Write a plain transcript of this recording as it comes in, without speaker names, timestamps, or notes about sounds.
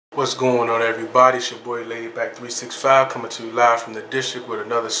What's going on, everybody? It's your boy Laidback 365 coming to you live from the district with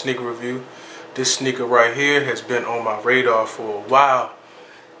another sneaker review. This sneaker right here has been on my radar for a while,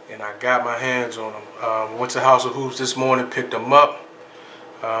 and I got my hands on them. Went to House of Hoops this morning, picked them up.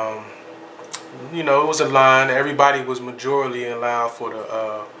 You know, it was a line. Everybody was majorly in line for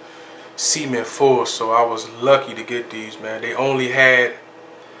the Cement 4, so I was lucky to get these, man. They only had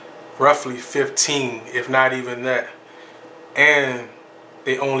roughly 15, if not even that, and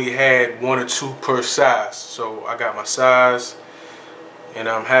they only had 1 or 2 per size. So I got my size, and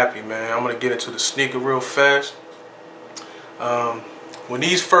I'm happy, man. I'm gonna get into the sneaker real fast. When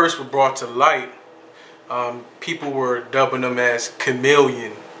these first were brought to light, people were dubbing them as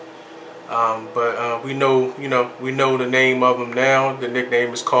chameleon. But we know the name of them now. The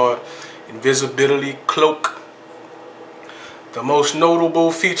nickname is called Invisibility Cloak. The most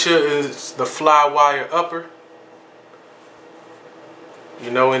notable feature is the fly wire upper. You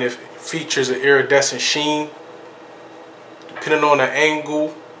know, and it features an iridescent sheen. Depending on the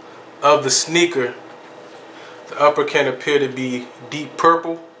angle of the sneaker, the upper can appear to be deep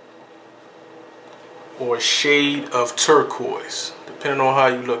purple or a shade of turquoise, depending on how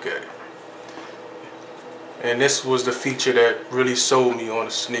you look at it. And this was the feature that really sold me on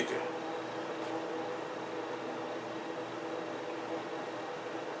the sneaker.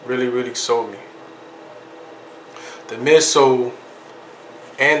 Really sold me. The midsole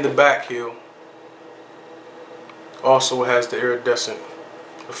and the back heel also has the iridescent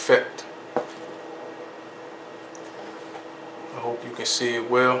effect. I hope you can see it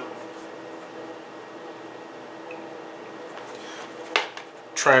well.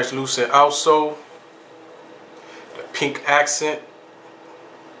 Translucent outsole, the pink accent,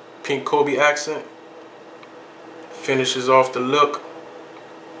 pink Kobe accent, finishes off the look.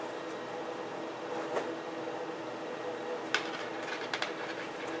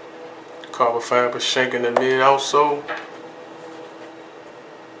 Carbon fiber shank in the mid outsole.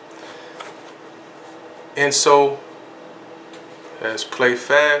 Insole has play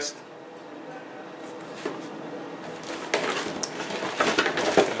fast.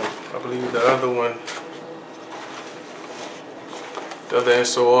 I believe the other one, the other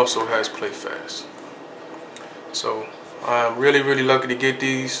insole also has play fast. So I'm really lucky to get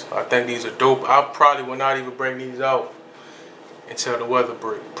these. I think these are dope. I probably will not even bring these out until the weather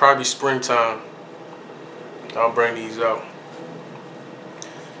break. Probably springtime I'll bring these out.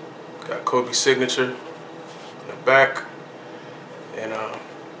 Got Kobe signature in the back, and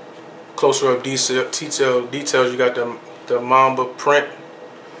closer up details, you got the Mamba print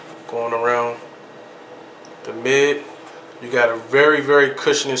going around the mid. You got a very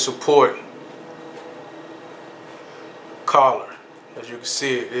cushioning support collar. As you can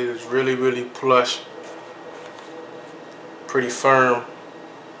see, it is really plush. Pretty firm,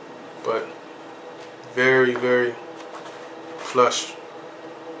 but very plush.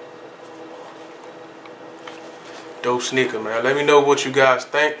 Dope sneaker, man. Let me know what you guys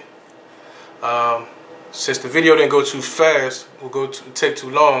think. Since the video didn't go too fast, take too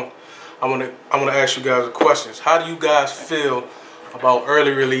long, I wanna ask you guys a question. How do you guys feel about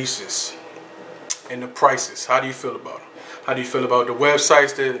early releases and the prices? How do you feel about them? How do you feel about the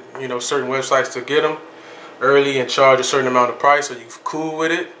websites that, you know, certain websites to get them early and charge a certain amount of price? Are you cool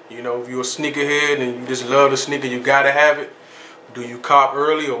with it? You know, if you're a sneakerhead and you just love the sneaker, you gotta have it. Do you cop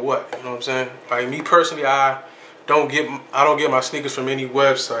early or what? You know what I'm saying? Like me personally, I don't get my sneakers from any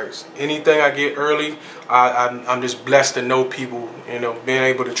websites. Anything I get early, I'm just blessed to know people. You know, being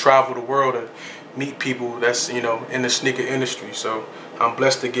able to travel the world and meet people that's, you know, in the sneaker industry. So I'm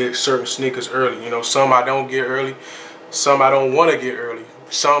blessed to get certain sneakers early. You know, some I don't get early, some I don't want to get early.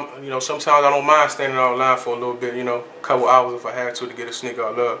 Some, you know, sometimes I don't mind standing online for a little bit, you know, a couple hours if I had to get a sneaker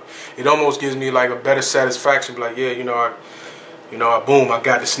I love. It almost gives me like a better satisfaction, like, yeah, boom, I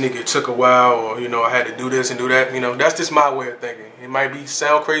got the sneaker. It took a while, or, you know, I had to do this and do that. You know, that's just my way of thinking. It might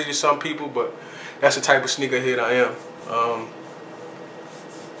sound crazy to some people, but that's the type of sneakerhead I am.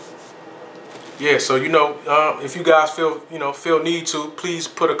 Yeah, so, you know, if you guys feel need to, please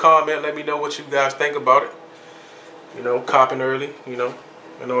put a comment. Let me know what you guys think about it. You know, copping early, you know,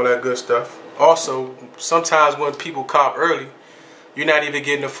 and all that good stuff. Also, sometimes when people cop early, you're not even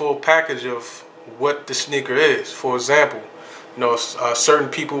getting the full package of what the sneaker is. For example, you know, certain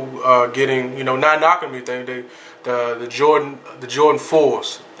people are getting, you know, not knocking anything, the Jordan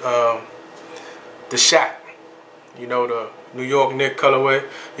 4s, the Shaq, you know, the New York Knicks colorway.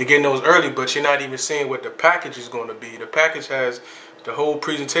 You're getting those early, but you're not even seeing what the package is going to be. The package has, the whole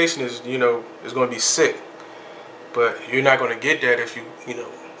presentation is, you know, is going to be sick. But you're not going to get that if you know,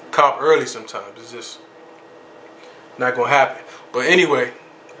 cop early sometimes. It's just not going to happen. But anyway,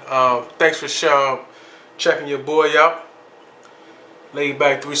 Thanks for checking your boy out. Laid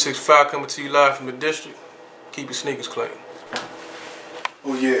Back 365 coming to you live from the district. Keep your sneakers clean.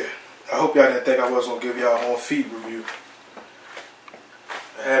 Oh yeah, I hope y'all didn't think I was gonna give y'all on feet review.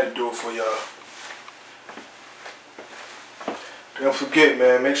 I had to do it for y'all. Don't forget,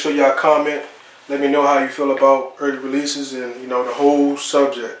 man, make sure y'all comment. Let me know how you feel about early releases and, you know, the whole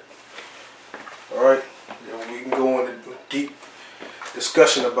subject. Alright? We can go into deep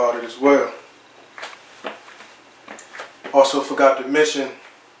discussion about it as well. Also forgot to mention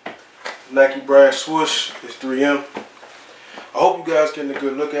Nike brand swoosh is 3M. I hope you guys getting a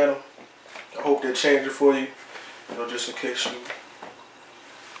good look at them. I hope they change it for you. You know, just in case you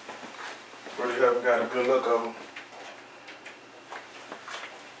really haven't got a good look of them.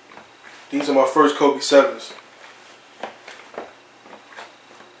 These are my first Kobe 7s.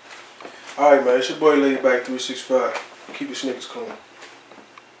 Alright, man, it's your boy Laid Back 365. Keep your sneakers clean.